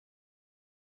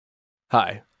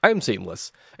Hi, I'm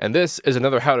Seamless, and this is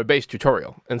another how to bass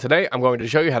tutorial, and today I'm going to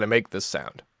show you how to make this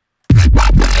sound.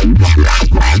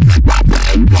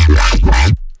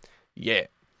 Yeah.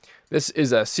 This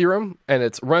is a serum, and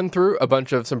it's run through a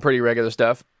bunch of some pretty regular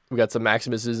stuff. We got some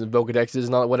Maximuses and Vocodexes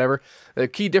and all that, whatever. The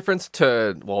key difference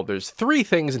well, there's three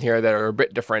things in here that are a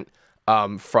bit different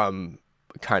from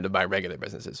kind of my regular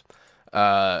businesses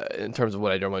in terms of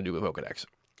what I normally do with Vocodex.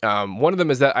 One of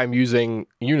them is that I'm using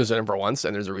Unison for once,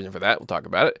 and there's a reason for that. We'll talk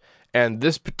about it. And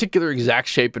this particular exact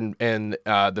shape and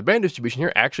the band distribution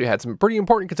here actually had some pretty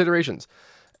important considerations,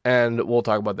 and we'll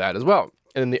talk about that as well.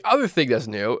 And the other thing that's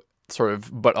new, sort of,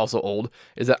 but also old,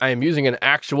 is that I am using an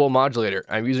actual modulator.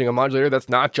 I'm using a modulator that's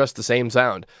not just the same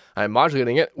sound. I'm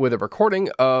modulating it with a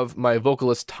recording of my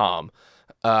vocalist Tom.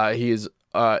 He is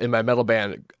in my metal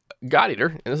band God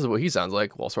Eater, and this is what he sounds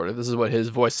like. Well, sort of. This is what his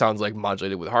voice sounds like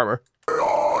modulated with Harmor.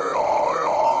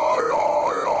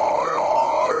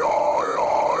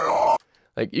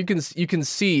 Like you can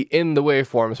see in the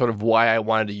waveform sort of why I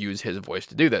wanted to use his voice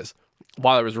to do this.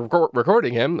 While I was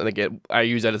recording him, and again, I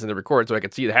use edits in the record so I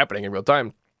could see it happening in real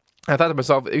time. I thought to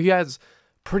myself, he has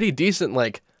pretty decent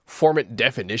like formant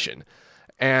definition.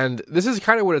 And this is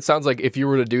kind of what it sounds like if you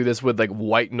were to do this with like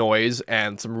white noise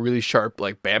and some really sharp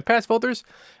like bandpass filters.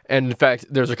 And in fact,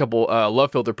 there's a couple low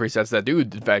filter presets that do in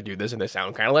fact do this, and they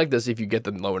sound kind of like this if you get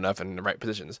them low enough and in the right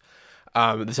positions.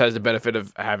 This has the benefit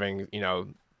of having, you know,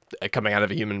 coming out of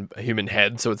a human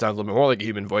head, so it sounds a little bit more like a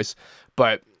human voice,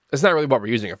 but it's not really what we're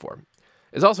using it for.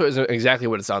 It also isn't exactly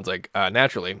what it sounds like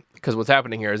naturally, because what's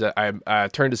happening here is that I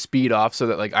turned the speed off so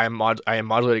that like I am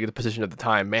modulating the position at the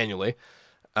time manually.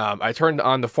 I turned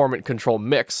on the formant control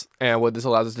mix, and what this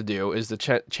allows us to do is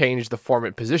to change the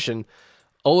formant position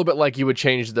a little bit like you would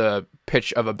change the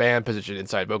pitch of a band position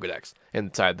inside Vocodex,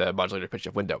 inside the modulator pitch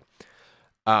shift window.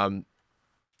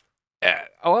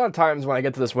 A lot of times when I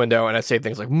get to this window and I say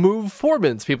things like move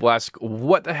formants, people ask,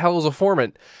 what the hell is a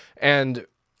formant? And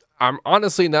I'm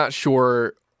honestly not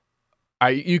sure.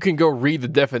 You can go read the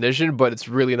definition, but it's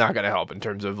really not going to help in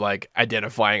terms of like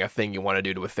identifying a thing you want to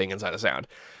do to a thing inside a sound.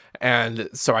 And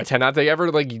so I tend not to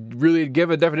ever like really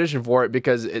give a definition for it,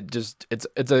 because it's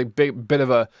a bit of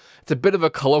a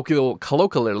colloquial.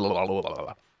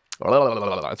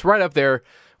 It's right up there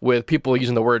with people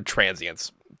using the word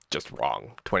transients. Just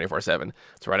wrong 24/7.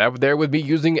 It's right up there with me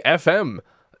using FM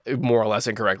more or less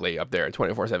incorrectly up there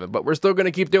 24/7, but we're still going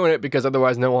to keep doing it because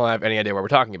otherwise no one will have any idea what we're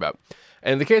talking about.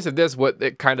 And in the case of this, what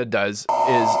it kind of does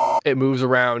is it moves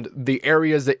around the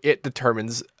areas that it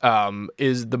determines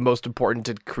is the most important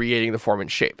to creating the formant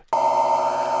shape.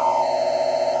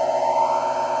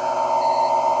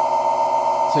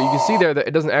 So you can see there that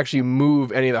it doesn't actually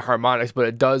move any of the harmonics, but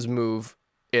it does move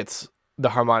the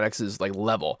harmonics is like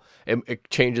level. It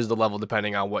changes the level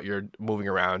depending on what you're moving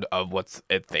around of what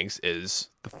it thinks is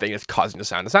the thing that's causing the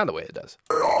sound to sound the way it does.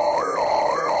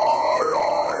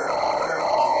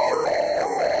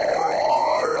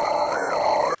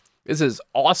 This is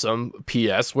awesome,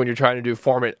 PS, when you're trying to do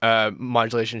formant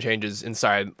modulation changes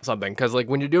inside something. Because like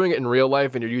when you're doing it in real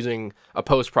life and you're using a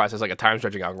post process like a time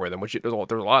stretching algorithm, which there's a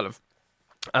lot of,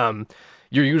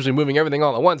 you're usually moving everything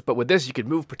all at once, but with this, you could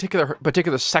move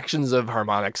particular sections of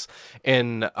harmonics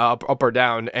in up or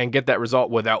down and get that result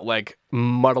without like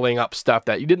muddling up stuff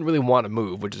that you didn't really want to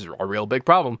move, which is a real big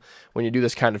problem when you do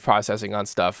this kind of processing on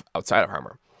stuff outside of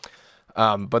Harmor.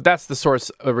 But that's the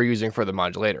source we're using for the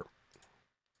modulator.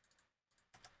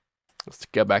 Let's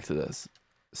get back to this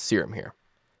serum here.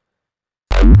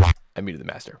 I muted the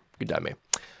master. Good job, me.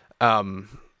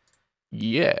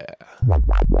 Yeah.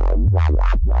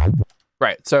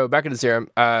 Right, so back into serum.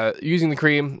 Using the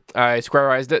cream, I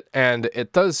squarized it, and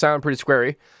it does sound pretty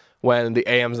squarey when the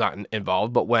AM's not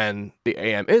involved, but when the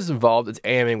AM is involved, it's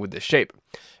AMing with this shape.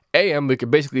 AM, we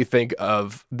could basically think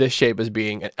of this shape as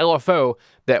being an LFO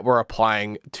that we're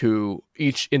applying to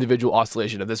each individual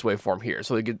oscillation of this waveform here.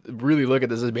 So you could really look at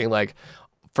this as being like,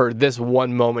 for this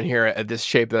one moment here at this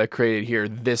shape that I created here,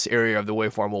 this area of the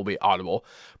waveform will be audible,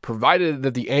 provided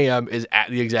that the AM is at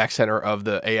the exact center of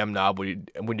the AM knob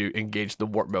when you engage the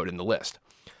warp mode in the list.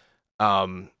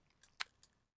 Right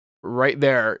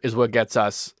there is what gets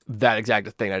us that exact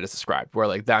thing I just described, where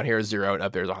like down here is 0 and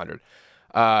up there is 100.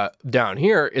 Down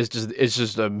here is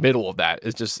just the middle of that.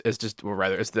 It's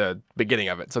the beginning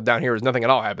of it. So down here is nothing at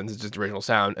all happens. It's just the original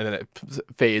sound, and then it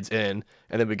fades in,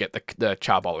 and then we get the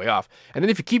chop all the way off. And then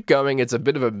if you keep going, it's a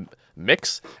bit of a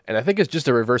mix, and I think it's just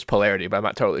a reverse polarity, but I'm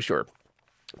not totally sure.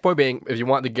 Point being, if you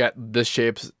want to get this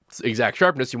shape's exact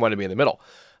sharpness, you want to be in the middle.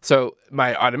 So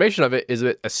my automation of it is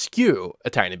askew a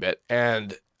tiny bit,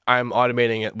 and I'm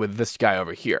automating it with this guy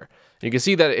over here. And you can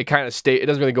see that it kind of it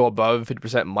doesn't really go above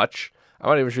 50% much. I'm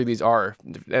not even sure these are.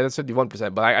 That's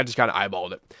 51%, but I just kind of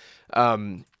eyeballed it.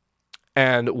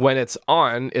 And when it's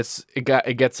on,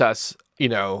 it gets us, you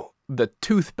know, the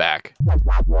tooth back.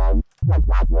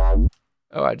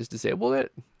 Oh, I just disabled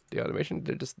it. The automation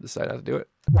did just decide how to do it.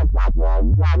 What the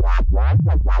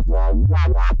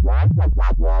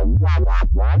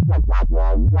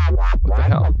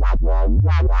hell?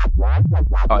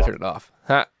 Oh, I turned it off.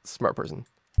 Ha, smart person.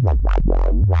 There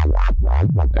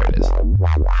it is.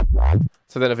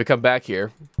 So then if we come back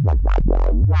here,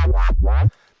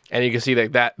 and you can see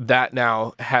that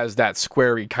now has that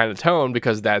squarey kind of tone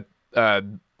because that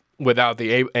without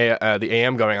the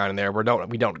AM going on in there,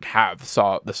 we don't have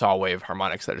the saw wave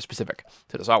harmonics that are specific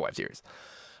to the saw wave series.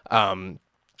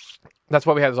 That's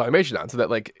why we have this automation on, so that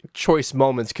like choice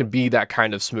moments can be that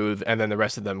kind of smooth, and then the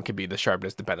rest of them can be the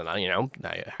sharpness depending on, you know,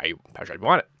 how sharp you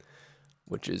want it,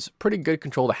 which is pretty good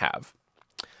control to have.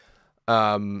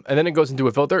 And then it goes into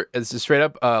a filter. It's just straight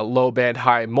up low band,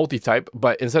 high multi-type,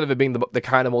 but instead of it being the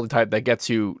kind of multi-type that gets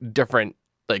you different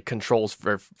like controls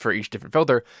for each different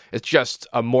filter, it's just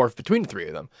a morph between the three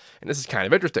of them. And this is kind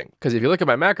of interesting because if you look at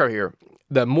my macro here,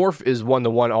 the morph is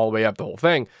 1-to-1 all the way up the whole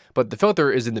thing, but the filter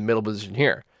is in the middle position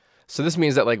here. So this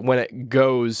means that like when it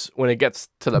gets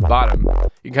to the bottom,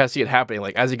 you can kind of see it happening.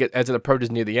 Like as it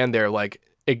approaches near the end there, like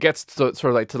it gets to, sort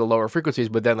of like to the lower frequencies,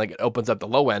 but then like it opens up the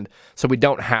low end, so we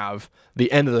don't have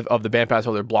the end of the bandpass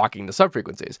filter blocking the sub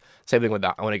frequencies. Same thing with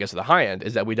that when it gets to the high end,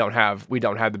 is that we don't have the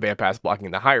bandpass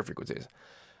blocking the higher frequencies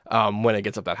when it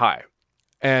gets up that high.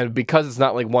 And because it's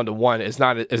not like 1-to-1, it's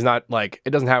not like, it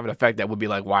doesn't have an effect that would be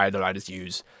like, why don't I just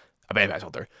use a bandpass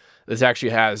filter? This actually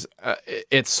has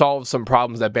it solves some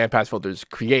problems that bandpass filters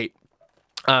create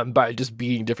by just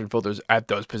being different filters at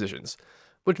those positions,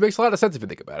 which makes a lot of sense if you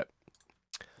think about it.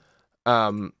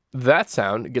 That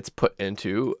sound gets put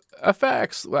into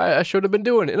effects. I should have been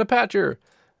doing in a patcher.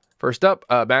 First up,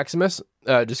 Maximus,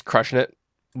 just crushing it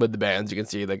with the bands. You can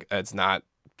see like it's not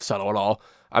subtle at all.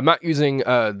 I'm not using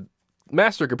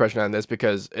master compression on this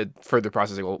because further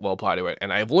processing will apply to it.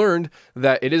 And I've learned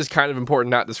that it is kind of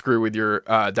important not to screw with your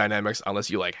dynamics unless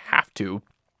you like have to.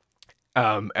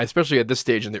 Especially at this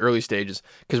stage in the early stages,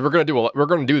 because we're gonna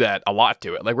do that a lot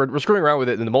to it. Like we're screwing around with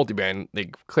it in the multiband,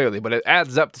 like clearly, but it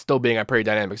adds up to still being a pretty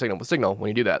dynamic signal when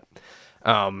you do that,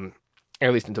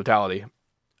 at least in totality.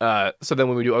 So then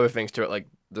when we do other things to it, like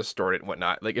distort it and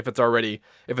whatnot, like if it's already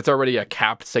a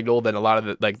capped signal, then a lot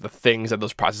of the things that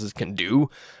those processes can do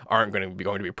aren't going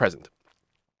to be present.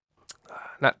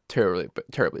 Not terribly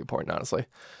important, honestly.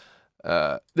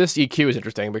 This EQ is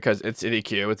interesting because it's an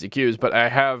EQ, it's EQs, but I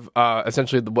have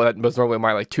essentially what was normally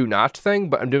my like 2-notch thing,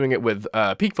 but I'm doing it with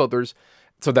peak filters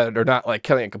so that they're not like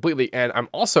killing it completely. And I'm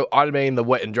also automating the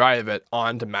wet and dry of it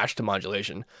on to match to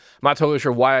modulation. I'm not totally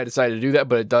sure why I decided to do that,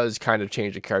 but it does kind of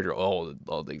change the character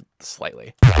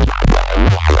slightly.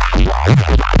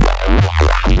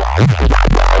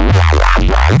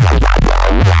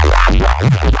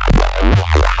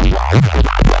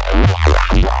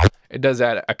 It does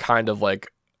add a kind of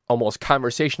like almost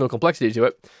conversational complexity to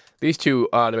it. These two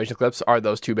automation clips are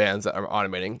those two bands that I'm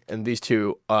automating, and these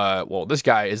two, well, this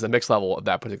guy is the mix level of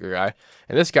that particular guy,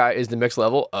 and this guy is the mix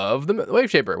level of the wave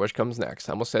shaper, which comes next.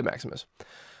 I almost said Maximus.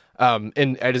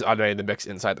 And I just automated the mix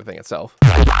inside the thing itself.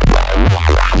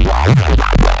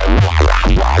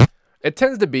 It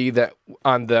tends to be that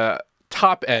on the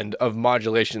top end of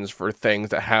modulations for things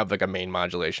that have like a main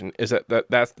modulation is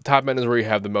that's the top end is where you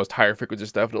have the most higher frequency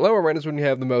stuff, and the lower end is when you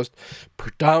have the most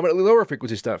predominantly lower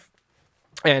frequency stuff.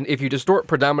 And if you distort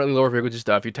predominantly lower frequency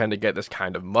stuff, you tend to get this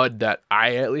kind of mud that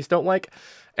I at least don't like.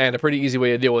 And a pretty easy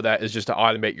way to deal with that is just to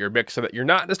automate your mix so that you're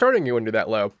not distorting your window that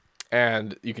low,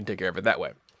 and you can take care of it that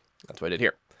way. That's what I did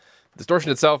here.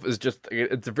 Distortion itself is just,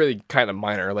 it's really kind of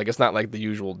minor. Like, it's not like the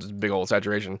usual just big old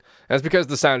saturation. And that's because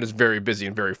the sound is very busy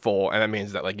and very full, and that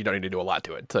means that like you don't need to do a lot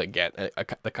to it to get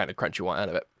the kind of crunch you want out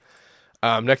of it.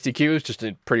 Next EQ is just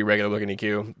a pretty regular looking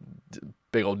EQ.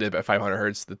 Big old dip at 500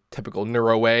 hertz, the typical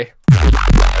neuro way.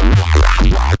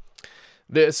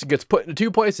 This gets put into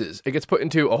two places. It gets put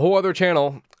into a whole other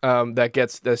channel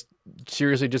that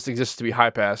seriously just exists to be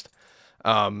high passed.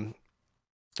 In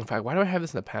fact, why do I have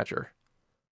this in the patcher?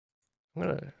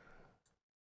 It's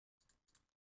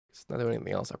not doing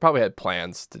anything else. I probably had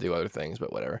plans to do other things,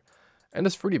 but whatever. And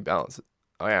this fruity balance.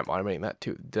 Oh yeah, I'm automating that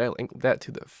too. Did I link that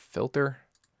to the filter?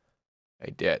 I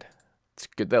did. It's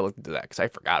good that I looked into that because I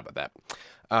forgot about that.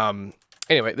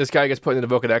 Anyway, this guy gets put into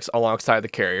Vocodex alongside the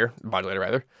carrier, modulator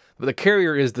rather. But the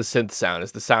carrier is the synth sound.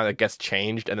 It's the sound that gets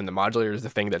changed, and then the modulator is the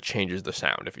thing that changes the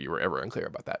sound, if you were ever unclear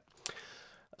about that.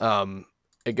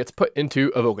 It gets put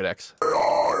into a Vocodex.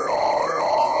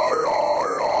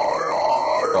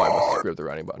 Oh, I must have screwed up the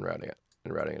routing button routing it.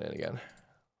 and routing it in again.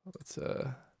 Let's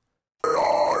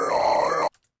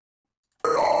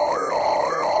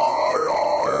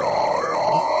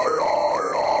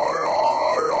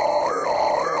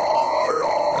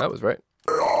that was right.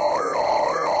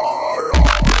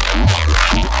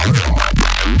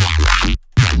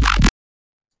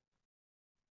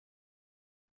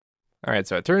 All right,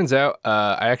 so it turns out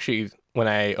I actually, when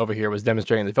I over here was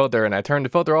demonstrating the filter and I turned the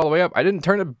filter all the way up, I didn't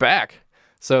turn it back.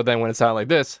 So then when it sounded like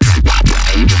this,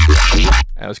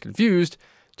 I was confused.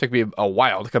 It took me a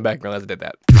while to come back and realize I did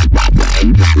that.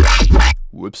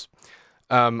 Whoops.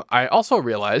 I also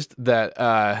realized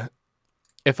that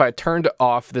if I turned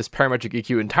off this parametric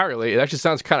EQ entirely, it actually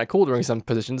sounds kind of cool during some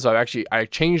positions. So I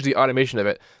changed the automation of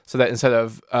it so that instead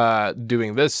of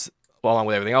doing this along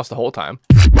with everything else the whole time,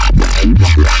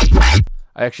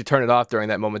 I actually turned it off during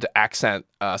that moment to accent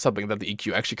something that the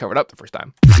EQ actually covered up the first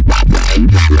time,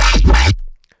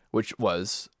 which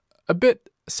was a bit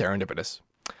serendipitous.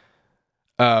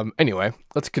 Anyway,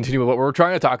 let's continue with what we're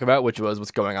trying to talk about, which was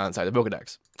what's going on inside the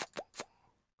Vocodex.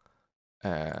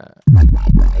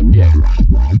 Yeah,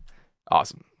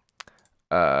 awesome.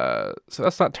 So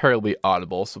that's not terribly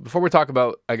audible. So before we talk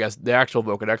about, I guess, the actual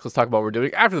Vocodex, let's talk about what we're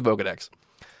doing after the Vocodex.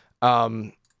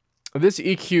 This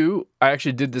EQ, I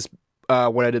actually did this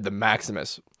when I did the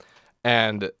Maximus,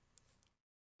 and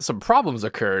some problems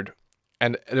occurred,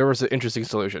 and there was an interesting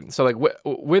solution. So like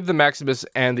with the Maximus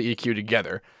and the EQ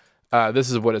together,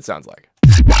 this is what it sounds like.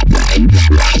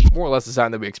 More or less the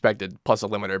sound that we expected, plus a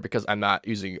limiter, because I'm not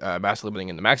using master limiting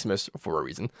in the Maximus for a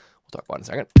reason. We'll talk about it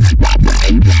in a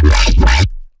second.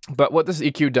 But what this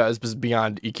EQ does,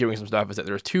 beyond EQing some stuff, is that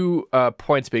there's two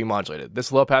points being modulated.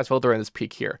 This low pass filter and this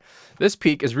peak here. This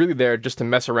peak is really there just to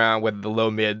mess around with the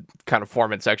low mid kind of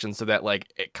form and section so that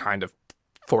like it kind of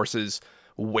forces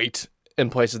weight in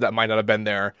places that might not have been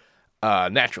there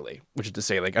naturally, which is to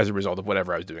say like as a result of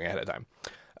whatever I was doing ahead of time.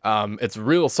 It's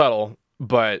real subtle,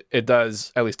 but it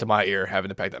does, at least to my ear, have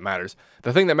an impact that matters.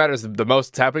 The thing that matters the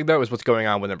most that's happening though is what's going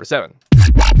on with number 7.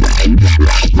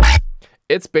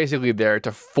 It's basically there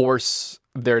to force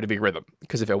there to be rhythm,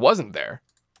 because if it wasn't there,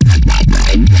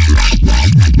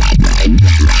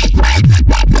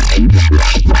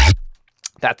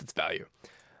 that's its value.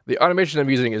 The automation I'm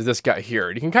using is this guy here.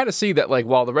 And you can kind of see that like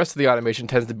while the rest of the automation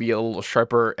tends to be a little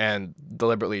sharper and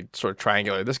deliberately sort of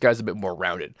triangular, this guy's a bit more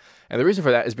rounded. And the reason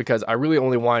for that is because I really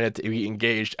only wanted it to be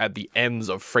engaged at the ends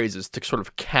of phrases to sort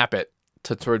of cap it,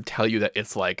 to sort of tell you that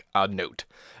it's like a note,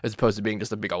 as opposed to being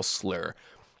just a big old slur.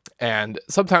 And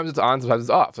sometimes it's on, sometimes it's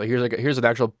off. So here's an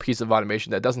actual piece of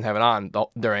automation that doesn't have it on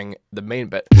during the main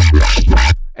bit,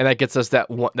 and that gets us that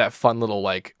fun little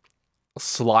like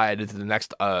slide into the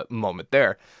next moment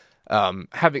there.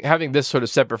 Having this sort of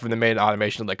separate from the main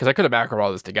automation, like, because I could have macroed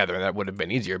all this together and that would have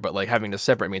been easier, but like having this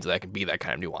separate means that I can be that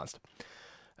kind of nuanced.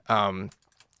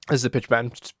 This is a pitch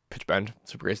bend,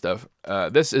 super great stuff.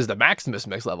 This is the Maximus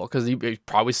mix level, because you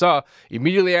probably saw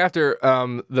immediately after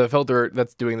the filter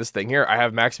that's doing this thing here, I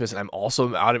have Maximus, and I'm also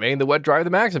automating the wet dry of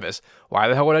the Maximus. Why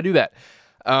the hell would I do that?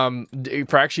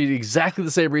 For actually exactly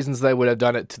the same reasons that I would have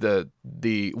done it to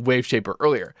the wave shaper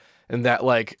earlier, and that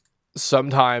like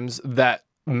sometimes that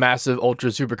massive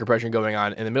ultra super compression going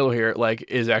on in the middle here like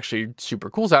is actually super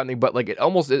cool sounding, but like it's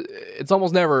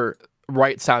almost never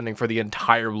right sounding for the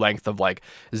entire length of like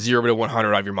 0 to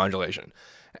 100 of your modulation,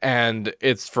 and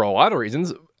it's for a lot of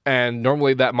reasons. And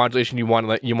normally that modulation you want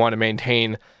to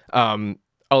maintain a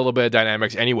little bit of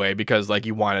dynamics anyway, because like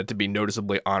you want it to be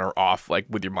noticeably on or off like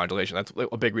with your modulation. That's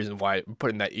a big reason why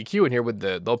putting that EQ in here with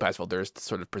the low pass filter is to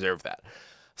sort of preserve that.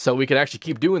 So we can actually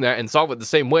keep doing that and solve it the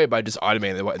same way by just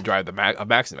automating the wet and dry of the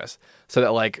Maximus, so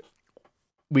that like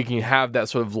we can have that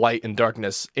sort of light and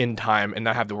darkness in time and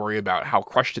not have to worry about how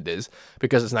crushed it is,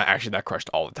 because it's not actually that crushed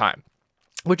all the time.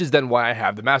 Which is then why I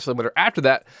have the master limiter after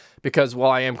that, because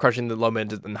while I am crushing the low,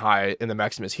 mid, and high in the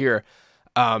Maximus here,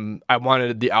 I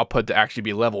wanted the output to actually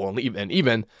be level and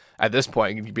even at this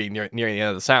point, being near the end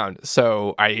of the sound.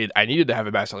 So I needed to have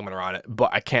a master limiter on it, but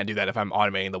I can't do that if I'm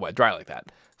automating the wet dry like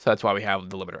that. So that's why we have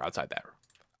the limiter outside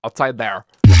there.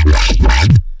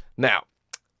 Now,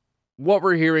 what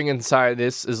we're hearing inside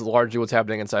this is largely what's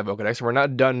happening inside Vocodex, and we're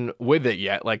not done with it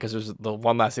yet, like, because there's the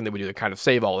one last thing that we do to kind of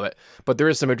save all of it, but there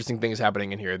is some interesting things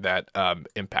happening in here that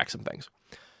impact some things.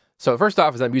 So first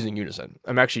off is I'm using Unison.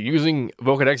 I'm actually using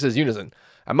Vocodex's Unison.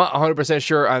 I'm not 100%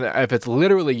 sure on if it's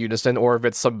literally Unison or if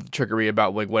it's some trickery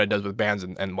about like what it does with bands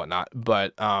and whatnot,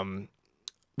 but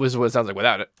this is what it sounds like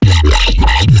without it.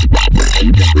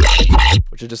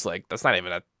 Which is just like, that's not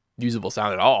even a usable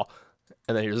sound at all.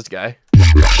 And then here's this guy.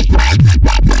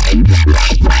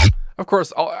 Of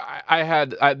course,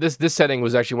 this setting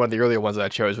was actually one of the earlier ones that I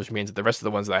chose, which means that the rest of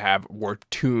the ones that I have were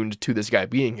tuned to this guy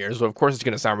being here. So of course it's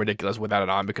going to sound ridiculous without it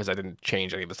on because I didn't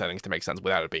change any of the settings to make sense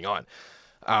without it being on.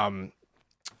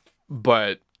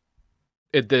 But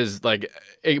it is like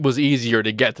it was easier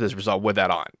to get to this result with that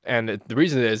on, and the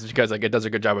reason is because like it does a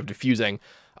good job of diffusing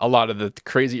a lot of the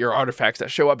crazier artifacts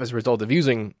that show up as a result of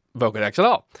using Vocodex at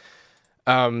all.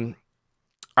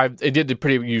 It did the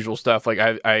pretty usual stuff. Like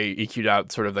I EQ'd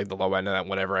out sort of like the low end of that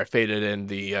whenever I faded in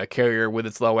the carrier with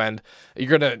its low end.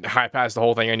 You're going to high pass the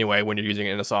whole thing anyway when you're using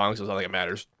it in a song, so it's not like it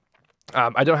matters.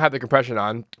 I don't have the compression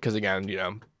on because, again, you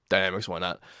know, dynamics, why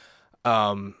not?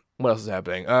 What else is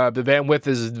happening? The bandwidth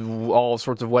is all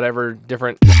sorts of whatever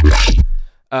different.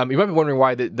 You might be wondering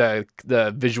why the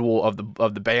visual of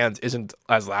the bands isn't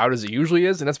as loud as it usually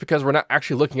is, and that's because we're not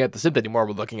actually looking at the synth anymore.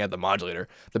 We're looking at the modulator.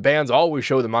 The bands always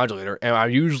show the modulator, and I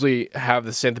usually have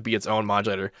the synth be its own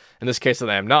modulator. In this case, that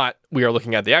I am not, we are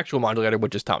looking at the actual modulator,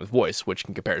 which is Tom's voice, which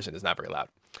in comparison is not very loud.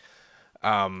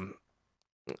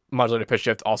 Modulator pitch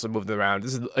shift also moved around.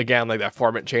 This is again like that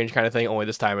format change kind of thing, only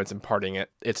this time it's imparting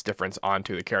its difference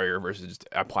onto the carrier versus just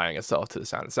applying itself to the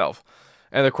sound itself.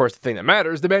 And of course, the thing that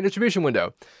matters, the band distribution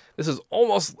window. This is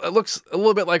almost, it looks a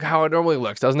little bit like how it normally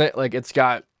looks, doesn't it? Like it's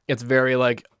very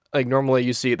like normally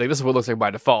you see, like this is what it looks like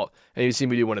by default, and you see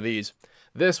me do one of these.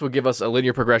 This will give us a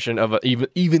linear progression of an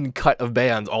even cut of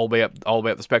bands all the way up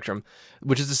the spectrum,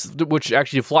 which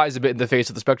actually flies a bit in the face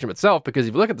of the spectrum itself, because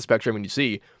if you look at the spectrum and you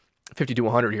see 50 to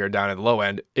 100 here down at the low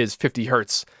end is 50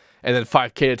 hertz. And then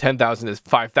 5K to 10,000 is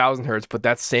 5,000 hertz, but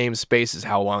that same space is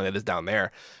how long that is down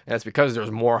there. And that's because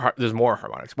there's more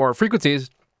harmonics, more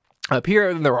frequencies up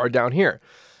here than there are down here.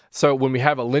 So when we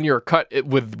have a linear cut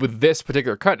with this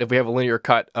particular cut, if we have a linear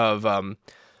cut of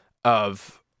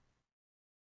the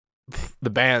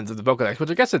bands of the Vocodex, which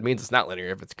I guess it means it's not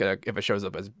linear if it shows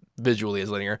up as visually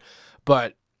as linear,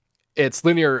 but it's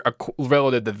linear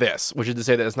relative to this, which is to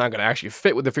say that it's not going to actually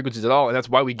fit with the frequencies at all, and that's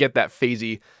why we get that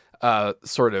phasey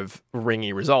sort of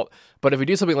ringy result. But if we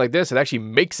do something like this, it actually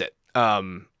makes it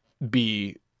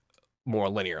be more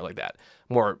linear like that,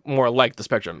 more like the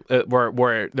spectrum,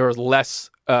 where there was less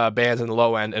bands in the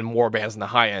low end and more bands in the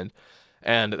high end,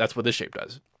 and that's what this shape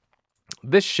does.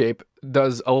 This shape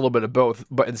does a little bit of both,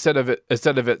 but instead of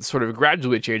it sort of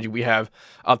gradually changing, we have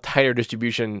a tighter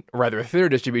distribution, rather a thinner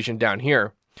distribution down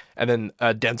here, and then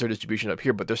a denser distribution up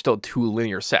here, but there's still two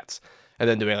linear sets. And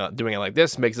then doing it like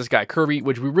this makes this guy curvy,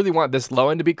 which we really want this low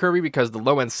end to be curvy because the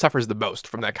low end suffers the most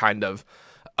from that kind of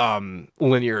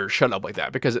linear shut up like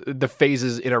that, because the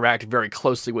phases interact very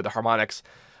closely with the harmonics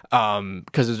because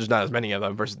there's just not as many of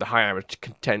them versus the high end, which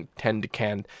tend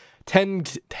to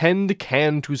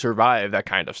survive that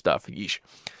kind of stuff. Yeesh.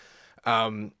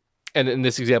 And in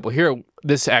this example here,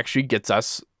 this actually gets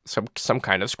us some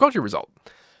kind of squelchy result.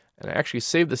 And I actually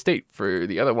saved the state for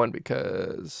the other one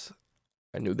because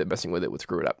I knew that messing with it would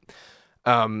screw it up.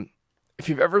 If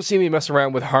you've ever seen me mess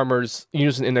around with harmers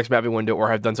using an index mapping window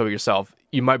or have done so yourself,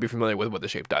 you might be familiar with what the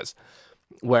shape does.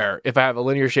 Where if I have a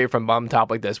linear shape from bottom to top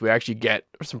like this, we actually get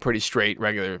some pretty straight,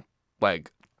 regular,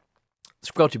 like,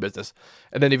 squelchy business.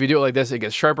 And then if you do it like this, it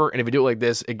gets sharper. And if you do it like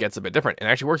this, it gets a bit different. And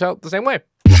it actually works out the same way.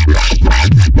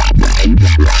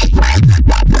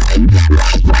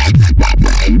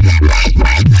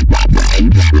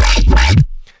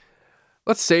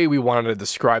 Let's say we wanted to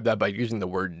describe that by using the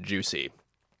word juicy.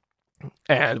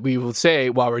 And we will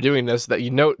say, while we're doing this, that you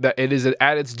note that it is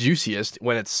at its juiciest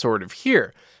when it's sort of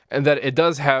here. And that it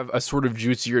does have a sort of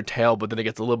juicier tail, but then it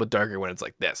gets a little bit darker when it's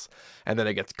like this. And then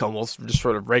it gets almost just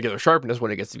sort of regular sharpness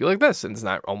when it gets to be like this. And it's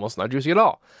almost not juicy at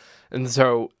all. And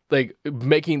so, like,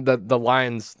 making the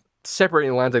lines,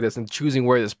 separating the lines like this and choosing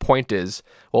where this point is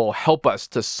will help us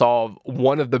to solve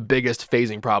one of the biggest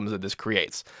phasing problems that this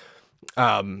creates.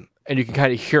 And you can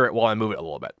kind of hear it while I move it a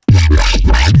little bit.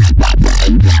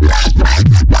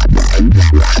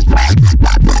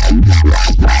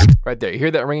 Right there, you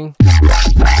hear that ringing?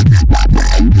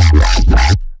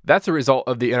 That's a result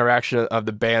of the interaction of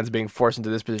the bands being forced into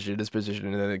this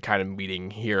position, and then kind of meeting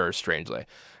here strangely.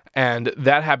 And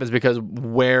that happens because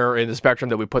where in the spectrum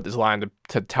that we put this line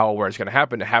to tell where it's going to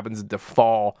happen, it happens to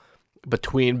fall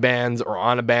between bands or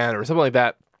on a band or something like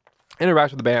that,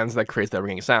 interacts with the bands that creates that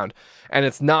ringing sound. And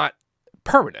it's not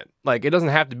permanent. Like, it doesn't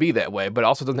have to be that way, but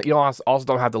also doesn't, you also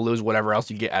don't have to lose whatever else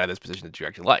you get out of this position that you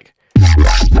actually like.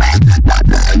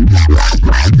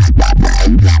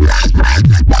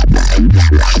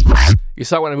 You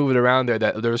saw when I moved it around there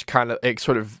that there's kind of, it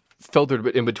sort of filtered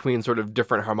in between sort of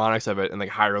different harmonics of it, and like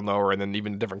higher and lower, and then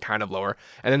even a different kind of lower.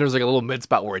 And then there's like a little mid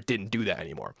spot where it didn't do that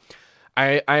anymore.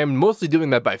 I am mostly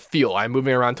doing that by feel. I'm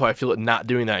moving around until I feel it not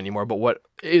doing that anymore. But what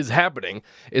is happening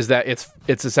is that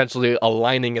it's essentially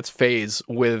aligning its phase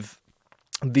with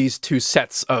these two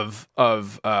sets of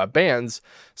bands,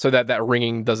 so that that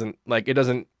ringing doesn't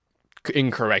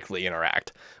incorrectly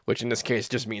interact, which in this case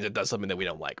just means it does something that we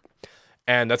don't like.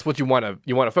 And that's what you want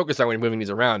to focus on when you're moving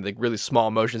these around, like really small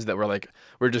motions that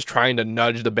we're just trying to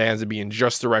nudge the bands to be in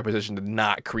just the right position to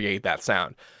not create that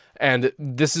sound. And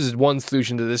this is one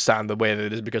solution to this sound the way that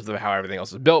it is because of how everything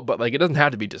else is built. But like, it doesn't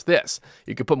have to be just this.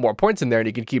 You could put more points in there and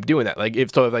you can keep doing that. Like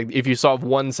if you solve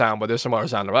one sound but there's some other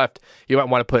sound on the left, you might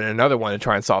want to put in another one and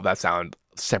try and solve that sound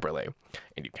separately,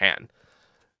 and you can.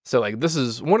 So like, this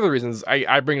is one of the reasons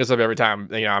I bring this up every time,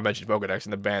 you know, I mentioned Vocodex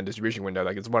in the band distribution window.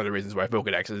 Like, it's one of the reasons why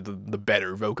Vocodex is the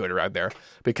better vocoder out there,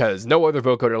 because no other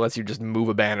vocoder lets you just move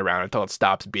a band around until it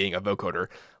stops being a vocoder.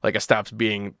 Like, it stops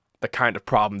being the kind of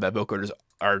problem that vocoders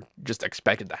are just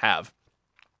expected to have.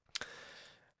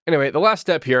 Anyway, the last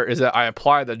step here is that I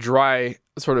apply the dry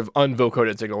sort of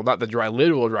unvocoded signal, not the dry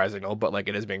literal dry signal, but like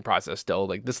it is being processed still,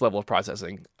 like this level of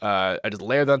processing. I just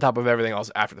layer that on top of everything else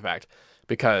after the fact,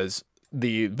 because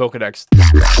the Vocodex,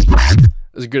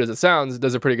 as good as it sounds,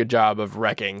 does a pretty good job of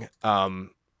wrecking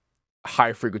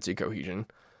high frequency cohesion.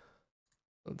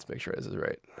 Let's make sure this is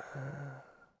right.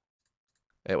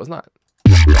 It was not.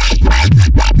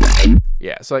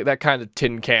 Yeah, so like that kind of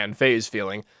tin can phase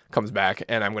feeling comes back,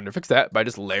 and I'm going to fix that by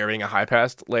just layering a high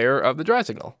pass layer of the dry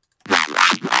signal.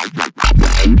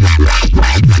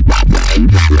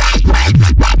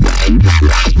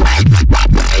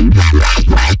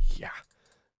 Yeah.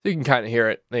 So you can kind of hear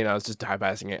it, you know, it's just high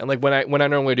passing it. And like when I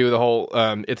normally do the whole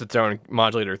it's its own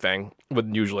modulator thing,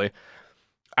 usually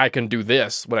I can do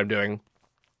this, what I'm doing,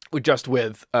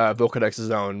 with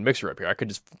Vocodex's own mixer up here. I could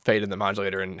just fade in the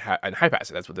modulator and high pass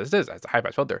it. That's what this is. It's a high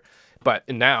pass filter. But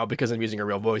now, because I'm using a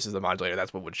real voice as the modulator,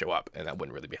 that's what would show up, and that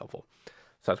wouldn't really be helpful.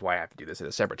 So that's why I have to do this in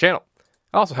a separate channel.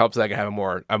 It also helps that I can have a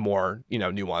more you know,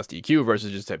 nuanced EQ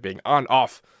versus just it being on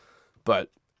off. But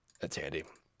that's handy.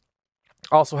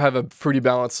 I also have a fruity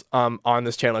balance on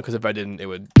this channel, because if I didn't, it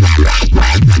would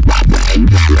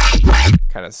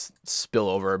kind of spill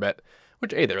over a bit.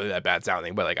 Which ain't really that bad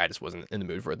sounding, but like I just wasn't in the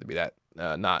mood for it to be that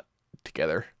not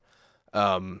together.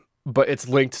 But it's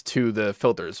linked to the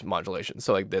filters modulation,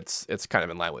 so like it's kind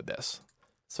of in line with this.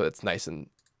 So it's nice and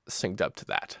synced up to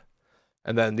that.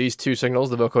 And then these two signals,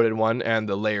 the vocoded one and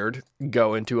the layered,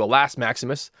 go into a last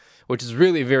maximus, which is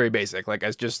really very basic. Like,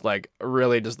 it's just like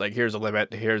really just like, here's a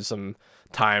limit, here's some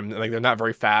time. Like, they're not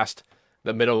very fast.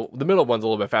 The middle one's a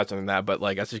little bit faster than that, but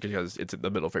like that's just because it's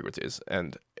the middle frequencies,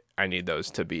 and I need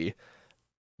those to be.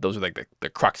 Those are like the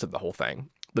crux of the whole thing.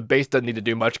 The bass doesn't need to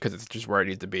do much because it's just where it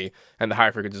needs to be, and the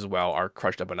high frequencies as well are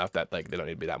crushed up enough that like they don't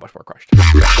need to be that much more crushed.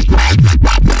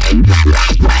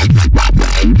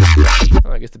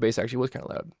 Well, I guess the bass actually was kind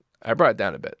of loud. I brought it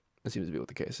down a bit. That seems to be what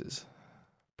the case is.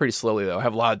 Pretty slowly though. I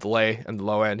have a lot of delay in the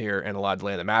low end here and a lot of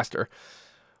delay in the master,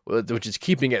 which is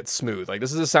keeping it smooth. Like,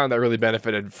 this is a sound that really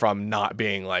benefited from not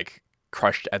being like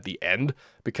crushed at the end,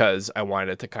 because I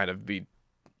wanted it to kind of be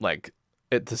like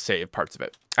to save parts of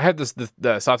it. I had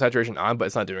the soft saturation on, but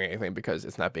it's not doing anything because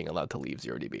it's not being allowed to leave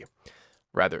 0 dB.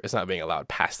 Rather, it's not being allowed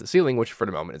past the ceiling, which for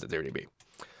the moment is at 0 dB.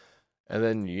 And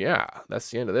then, yeah, that's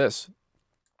the end of this.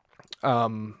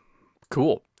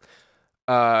 Cool.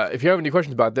 If you have any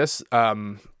questions about this,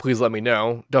 please let me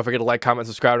know. Don't forget to like, comment,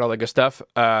 subscribe, and all that good stuff.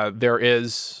 There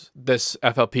is this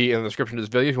FLP in the description of this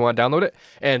video if you want to download it.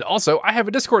 And also, I have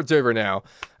a Discord server now.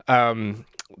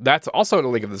 That's also in the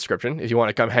link in the description if you want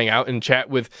to come hang out and chat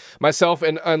with myself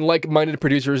and like-minded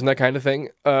producers and that kind of thing.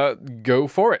 Go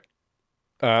for it.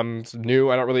 It's new.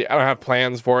 I don't have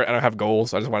plans for it. I don't have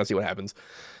goals. I just want to see what happens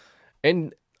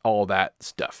and all that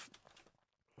stuff.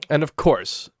 And of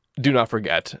course, do not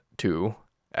forget to,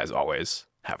 as always,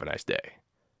 have a nice day.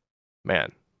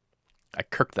 Man, I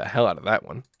kirked the hell out of that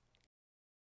one.